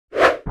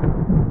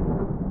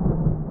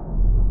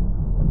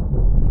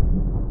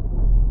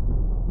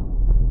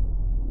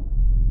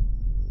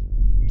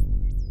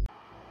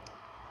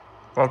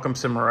Welcome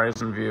Sim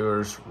Horizon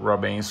viewers,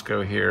 Rob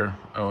Ainscoe here,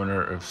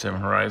 owner of Sim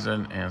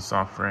Horizon and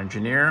software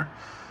engineer.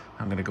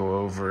 I'm going to go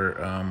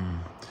over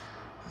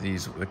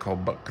these, what they call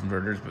buck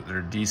converters, but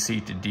they're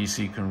DC to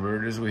DC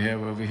converters we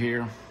have over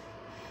here.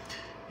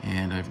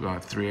 And I've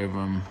got three of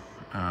them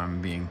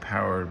being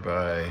powered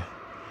by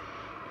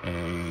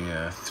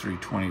a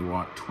 320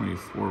 watt,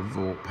 24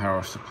 volt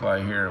power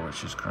supply here,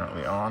 which is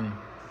currently on.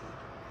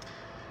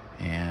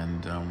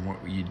 And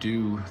what you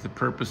do, the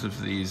purpose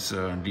of these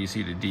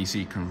DC to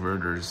DC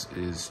converters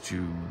is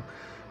to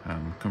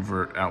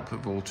convert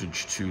output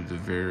voltage to the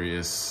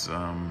various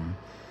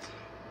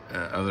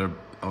other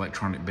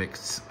electronic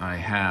bits I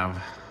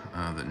have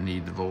that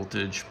need the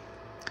voltage.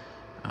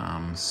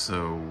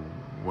 So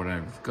what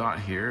I've got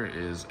here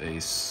is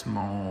a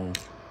small,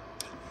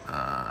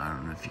 I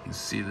don't know if you can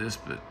see this,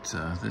 but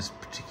this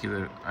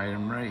particular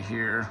item right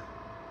here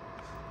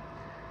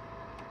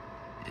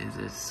is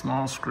a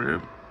small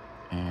screw.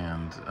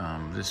 And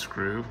this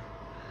screw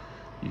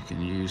you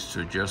can use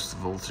to adjust the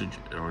voltage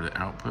or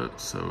the output.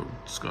 So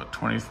it's got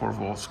 24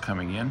 volts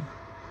coming in,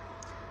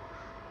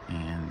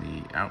 and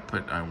the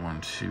output I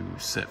want to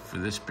set for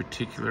this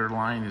particular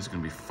line is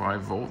going to be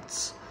 5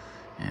 volts,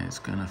 and it's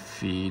going to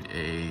feed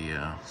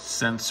a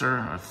sensor,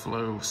 a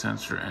flow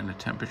sensor and a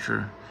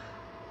temperature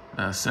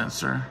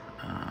sensor.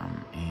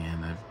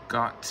 And I've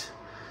got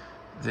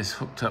this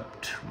hooked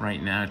up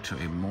right now to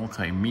a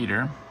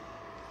multimeter.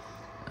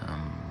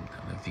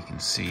 If you can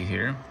see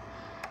here,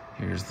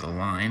 here's the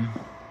line,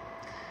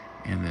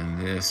 and then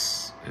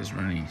this is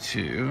running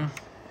to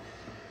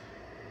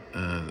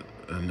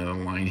another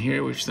line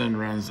here, which then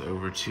runs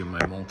over to my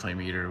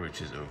multimeter,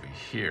 which is over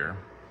here.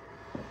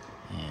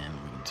 And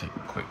we can take a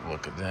quick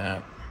look at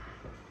that.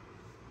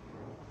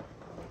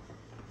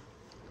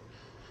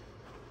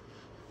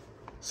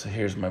 So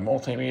here's my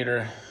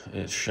multimeter.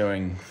 It's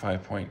showing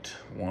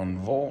 5.1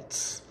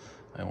 volts.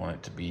 I want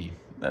it to be,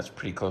 that's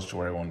pretty close to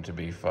where I want it to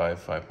be,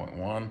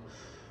 5.1.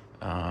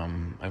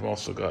 I've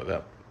also got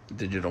that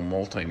digital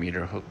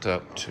multimeter hooked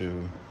up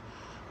to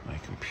my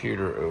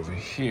computer over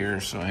here.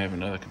 So I have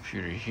another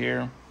computer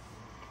here,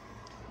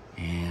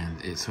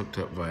 and it's hooked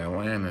up via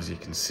LAN, as you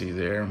can see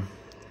there.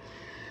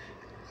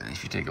 And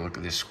if you take a look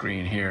at this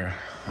screen here,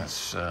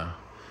 that's the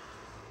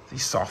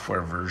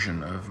software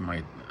version of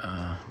my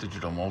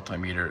digital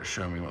multimeter. It's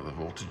showing me what the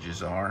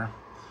voltages are.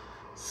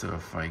 So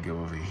if I go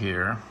over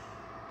here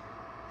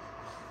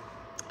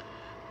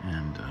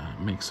and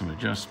make some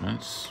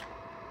adjustments,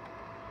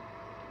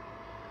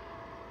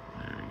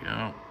 there we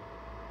go.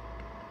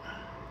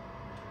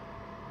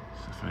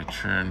 So if I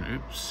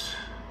turn,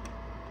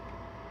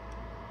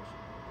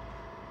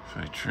 if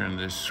I turn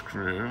this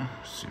screw,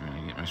 see if I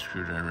can get my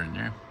screwdriver in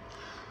there.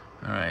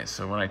 All right,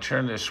 so when I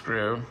turn this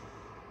screw,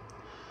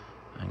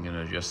 I'm going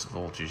to adjust the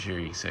voltage here.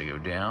 You can see I go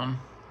down.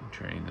 I'm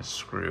turning this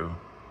screw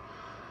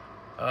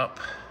up,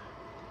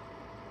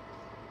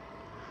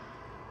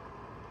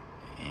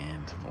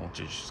 and the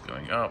voltage is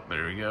going up.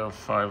 There we go,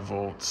 5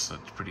 volts.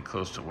 That's pretty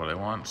close to what I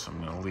want, so I'm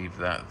going to leave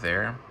that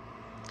there.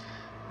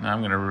 Now I'm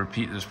going to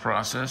repeat this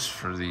process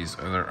for these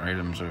other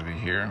items over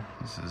here.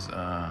 This is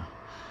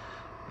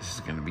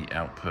going to be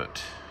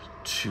output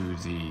to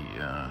the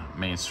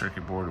main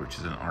circuit board, which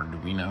is an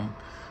Arduino.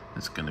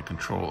 It's going to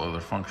control other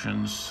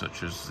functions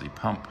such as the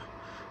pump,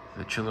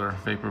 the chiller,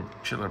 vapor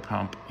chiller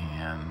pump,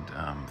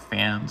 and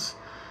fans,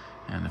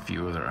 and a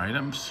few other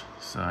items.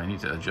 So I need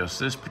to adjust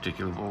this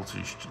particular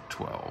voltage to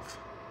 12.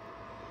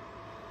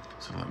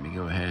 So let me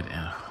go ahead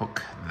and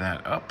hook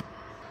that up.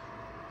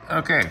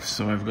 Okay,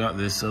 so I've got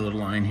this other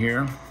line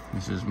here.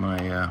 This is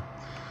my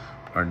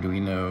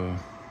Arduino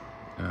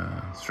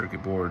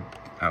circuit board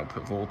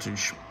output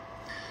voltage,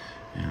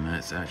 and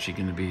that's actually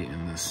going to be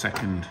in the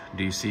second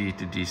DC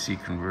to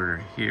DC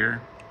converter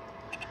here.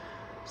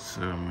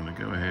 So I'm going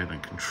to go ahead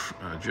and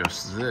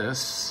adjust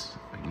this.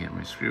 If I can get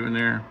my screw in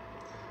there.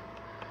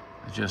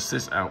 Adjust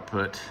this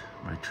output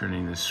by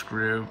turning this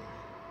screw,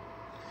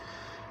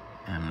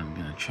 and I'm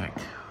going to check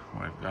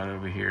what I've got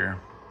over here.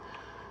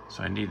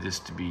 So I need this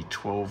to be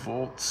 12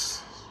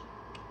 volts.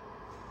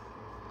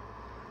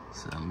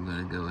 So I'm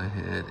going to go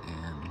ahead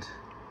and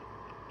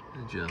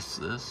adjust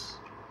this.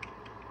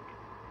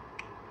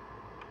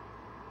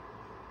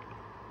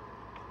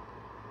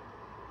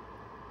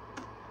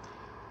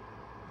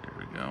 There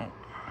we go.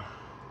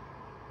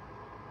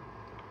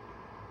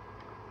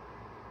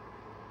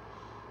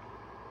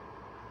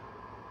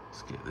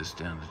 Let's get this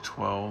down to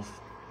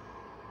 12.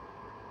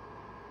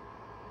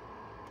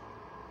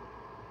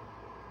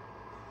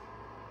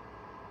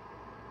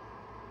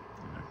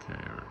 Okay,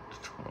 we're at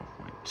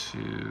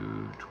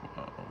 12.2,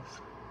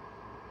 12.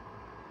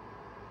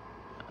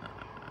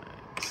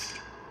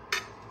 Right.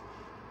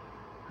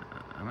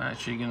 I'm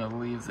actually going to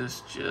leave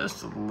this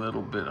just a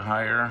little bit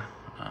higher.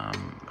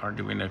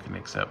 Arduino can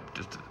accept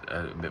just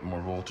a bit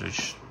more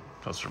voltage,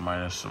 plus or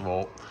minus a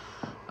volt.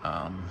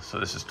 So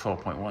this is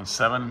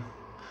 12.17.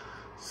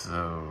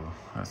 So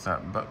that's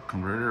that buck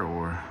converter,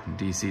 or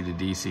DC to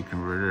DC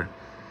converter,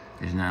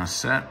 is now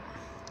set.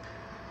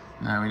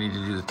 Now we need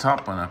to do the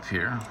top one up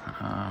here.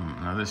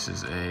 Now this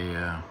is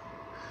a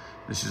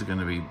This is going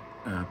to be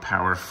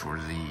power for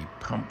the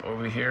pump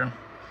over here.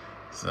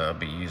 So I'll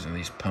be using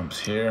these pumps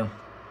here,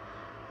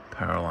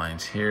 power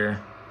lines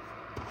here,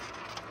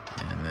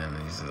 and then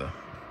these are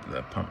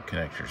the pump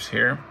connectors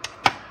here.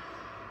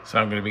 So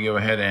I'm going to go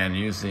ahead and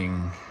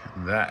using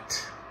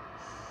that.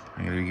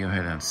 I'm going to go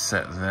ahead and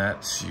set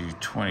that to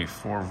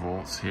 24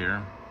 volts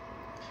here,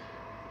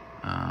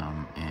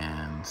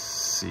 and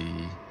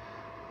see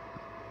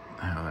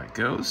how that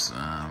goes.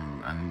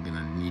 I'm going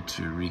to need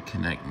to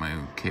reconnect my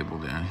cable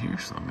down here,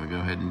 so I'm going to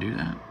go ahead and do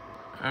that.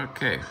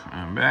 Okay,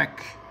 I'm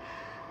back,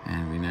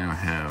 and we now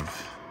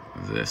have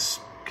this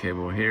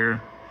cable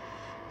here.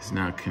 It's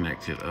now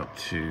connected up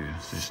to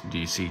this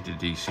DC to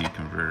DC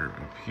converter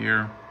up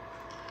here.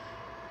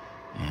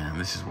 And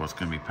this is what's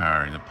going to be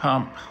powering the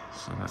pump.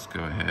 So let's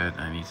go ahead.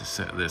 I need to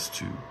set this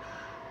to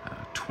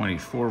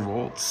 24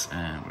 volts,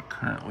 and we're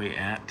currently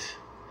at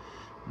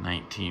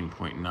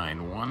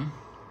 19.91.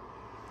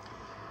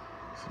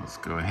 So let's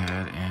go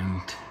ahead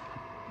and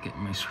get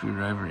my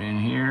screwdriver in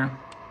here.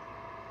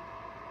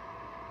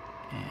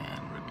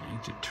 And we're going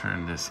to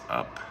turn this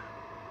up.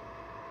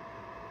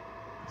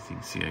 As you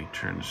can see, I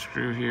turn the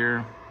screw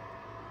here.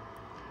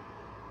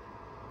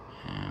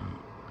 And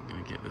I'm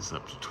going to get this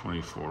up to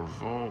 24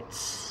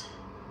 volts.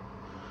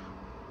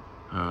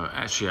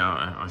 Actually,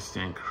 I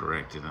stand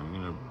corrected. I'm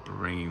going to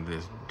bring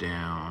this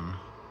down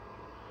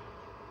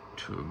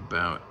to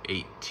about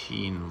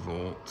 18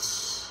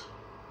 volts.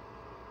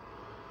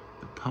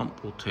 The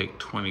pump will take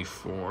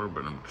 24,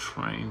 but I'm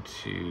trying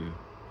to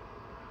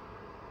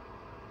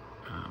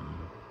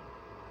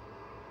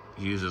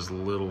use as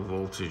little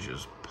voltage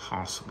as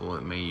possible.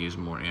 It may use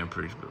more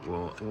amperage, but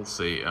we'll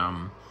see.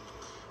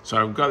 So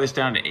I've got this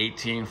down to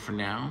 18 for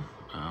now.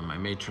 I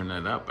may turn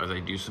that up as I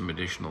do some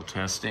additional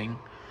testing.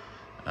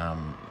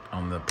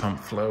 On the pump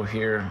flow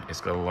here,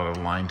 it's got a lot of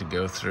line to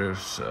go through,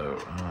 so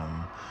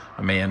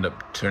I may end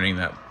up turning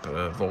that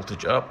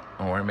voltage up,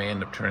 or I may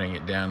end up turning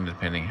it down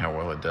depending how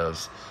well it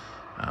does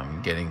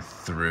getting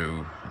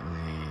through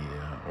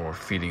the or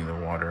feeding the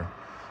water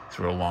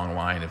through a long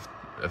line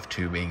of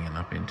tubing and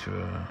up into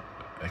an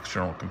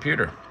external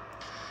computer.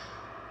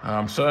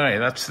 So anyway,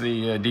 that's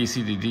the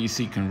DC to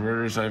DC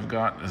converters I've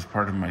got as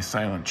part of my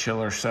silent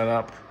chiller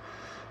setup.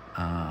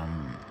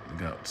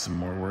 Got some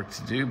more work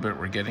to do, but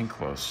we're getting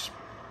close.